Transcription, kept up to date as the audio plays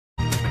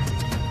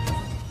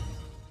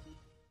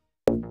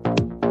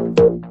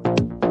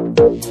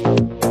शरद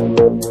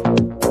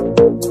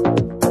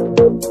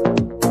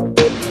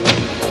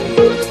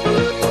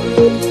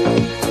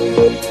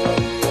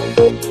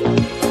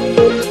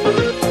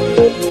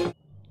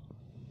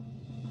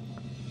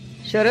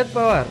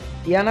पवार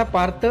यांना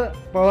पार्थ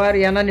पवार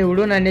यांना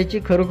निवडून आणण्याची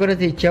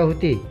खरोखरच इच्छा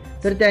होती,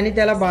 तर त्यांनी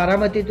त्याला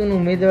बारामतीतून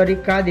उमेदवारी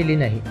का दिली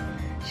नाही?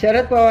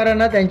 शरद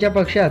पवारांना त्यांच्या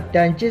पक्षात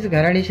त्यांचीच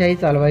घराणीशाही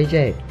चालवायची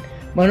आहे,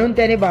 म्हणून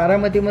त्यांनी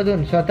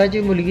बारामतीमधून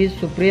स्वतःची मुलगी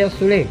सुप्रिया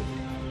सुळे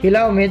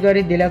हिला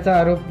उमेदवारी दिल्याचा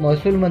आरोप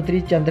महसूल मंत्री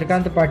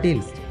चंद्रकांत पाटील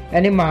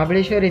यांनी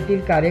महाबळेश्वर येथील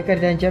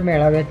कार्यकर्त्यांच्या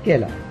मेळाव्यात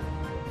केला.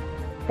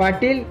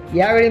 पाटील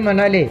यावेळी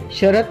म्हणाले,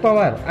 शरद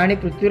पवार आणि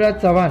पृथ्वीराज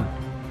चव्हाण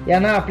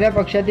यांना आपल्या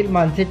पक्षातील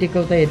माणसे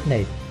टिकवता येत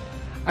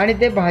नाहीत आणि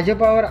ते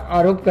भाजपावर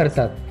आरोप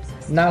करतात.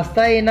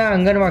 नाचता येईना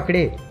अंगण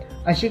वाकडे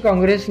अशी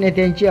काँग्रेस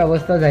नेत्यांची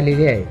अवस्था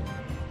झालेली आहे.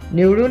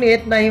 निवडून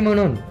येत नाही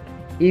म्हणून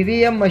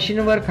EVM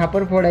मशीनवर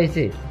खापर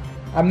फोडायचे.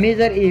 आम्ही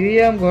जर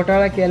EVM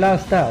घोटाळा केला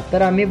असता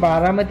तर आम्ही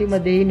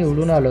बारामतीमध्येही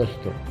निवडून आलो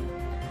असतो.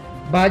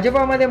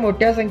 भाजपामध्ये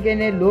मोठ्या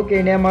संख्येने लोक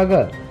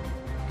येण्यामागं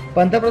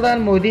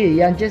पंतप्रधान मोदी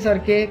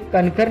यांच्यासारखे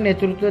कणखर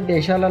नेतृत्व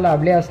देशाला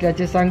लाभले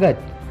असल्याचे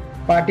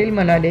सांगत पाटील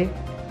म्हणाले,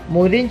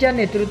 मोदींच्या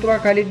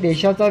नेतृत्वाखाली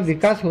देशाचा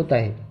विकास होत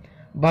आहे.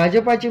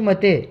 भाजपाची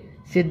मते,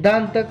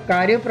 सिद्धांत,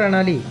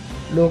 कार्यप्रणाली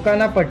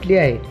लोकांना पटली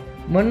आहे,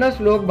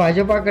 म्हणूनच लोक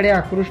भाजपाकडे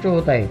आकृष्ट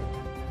होत आहेत.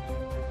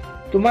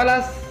 तुम्हाला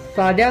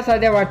साध्या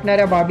साध्या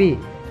वाटणाऱ्या बाबी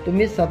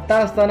तुम्ही सत्ता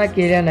असताना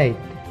केल्या नाहीत,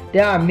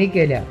 त्या आम्ही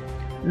केल्या.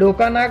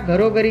 लोकांना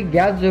घरोघरी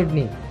गॅस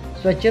जोडणी,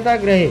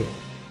 स्वच्छतागृहे,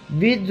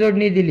 वीज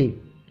जोडणी दिली,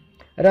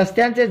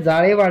 रस्त्यांचे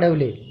जाळे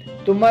वाढवले.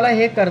 तुम्हाला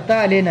हे करता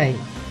आले नाही,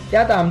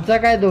 त्यात आमचा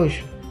काय दोष?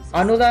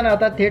 अनुदान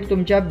आता थेट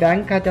तुमच्या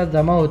बँक खात्यात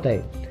जमा होत आहे,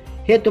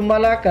 हे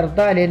तुम्हाला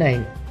करता आले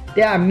नाही,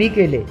 ते आम्ही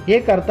केले. हे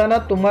करताना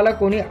तुम्हाला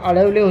कोणी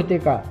अडवले होते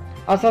का,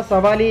 असा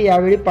सवालही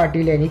यावेळी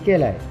पाटील यांनी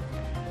केला आहे.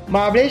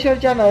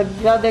 महाबळेश्वरच्या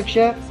नगराध्यक्ष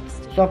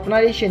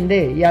स्वप्नाली शिंदे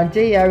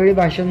यांचेही यावेळी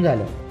भाषण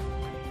झालं.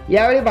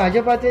 यावेळी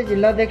भाजपाचे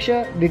जिल्हाध्यक्ष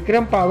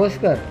विक्रम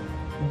पावसकर,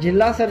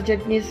 जिल्हा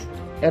सरचिटणीस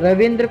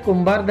रवींद्र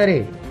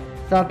कुंभारदरे,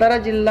 सातारा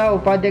जिल्हा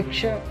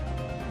उपाध्यक्ष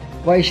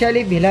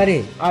वैशाली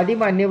भिलारे आदी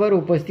मान्यवर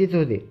उपस्थित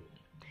होते.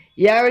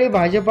 यावेळी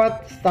भाजपात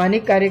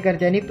स्थानिक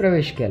कार्यकर्त्यांनी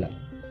प्रवेश केला.